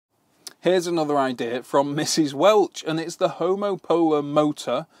Here's another idea from Mrs. Welch, and it's the Homopolar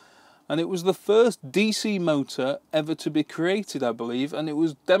motor. And it was the first DC motor ever to be created, I believe, and it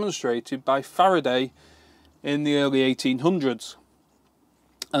was demonstrated by Faraday in the early 1800s.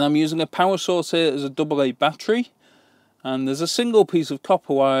 And I'm using a power source here as a AA battery, and there's a single piece of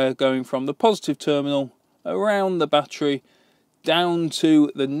copper wire going from the positive terminal around the battery down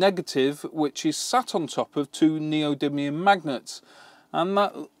to the negative, which is sat on top of two neodymium magnets, and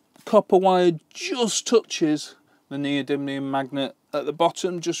that copper wire just touches the neodymium magnet at the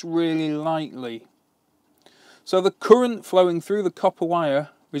bottom, just really lightly. So the current flowing through the copper wire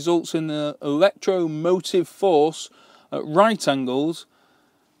results in an electromotive force at right angles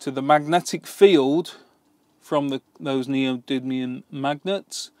to the magnetic field from those neodymium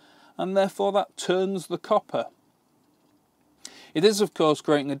magnets, and therefore that turns the copper. It is of course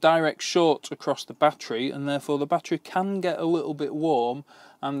creating a direct short across the battery, and therefore the battery can get a little bit warm,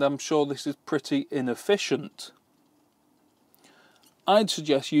 and I'm sure this is pretty inefficient. I'd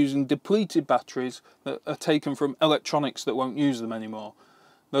suggest using depleted batteries that are taken from electronics that won't use them anymore.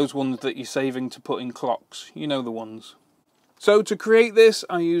 Those ones that you're saving to put in clocks, you know the ones. So to create this,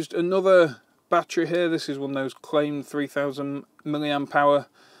 I used another battery here. This is one of those claimed 3000 milliamp hour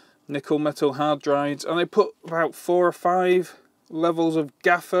nickel metal hard drives, and I put about 4 or 5 levels of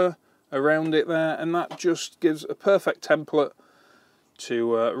gaffer around it there, and that just gives a perfect template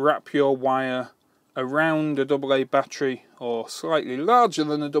to wrap your wire around a AA battery, or slightly larger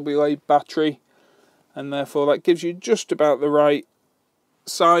than a AA battery, and therefore that gives you just about the right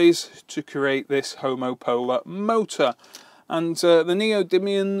size to create this homopolar motor. And the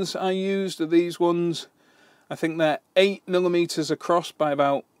neodymiums I used are these ones. I think they're 8mm across by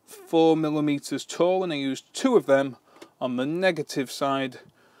about 4mm tall, and I used 2 of them on the negative side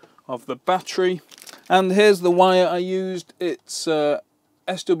of the battery. And here's the wire I used. It's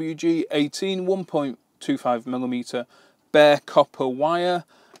SWG 18 1.25mm bare copper wire,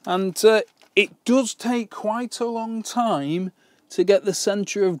 and it does take quite a long time to get the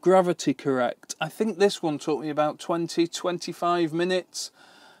centre of gravity correct. I think this one took me about 20-25 minutes,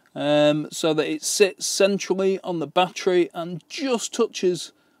 so that it sits centrally on the battery and just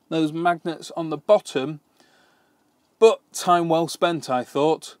touches those magnets on the bottom. But time well spent, I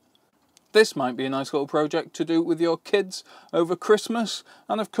thought. This might be a nice little project to do with your kids over Christmas,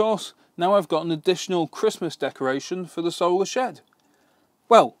 and of course now I've got an additional Christmas decoration for the solar shed.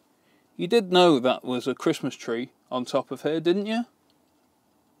 Well, you did know that was a Christmas tree on top of here, didn't you?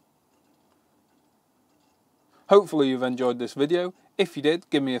 Hopefully you've enjoyed this video. If you did,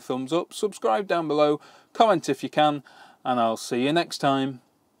 give me a thumbs up, subscribe down below, comment if you can, and I'll see you next time.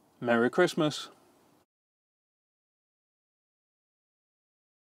 Merry Christmas.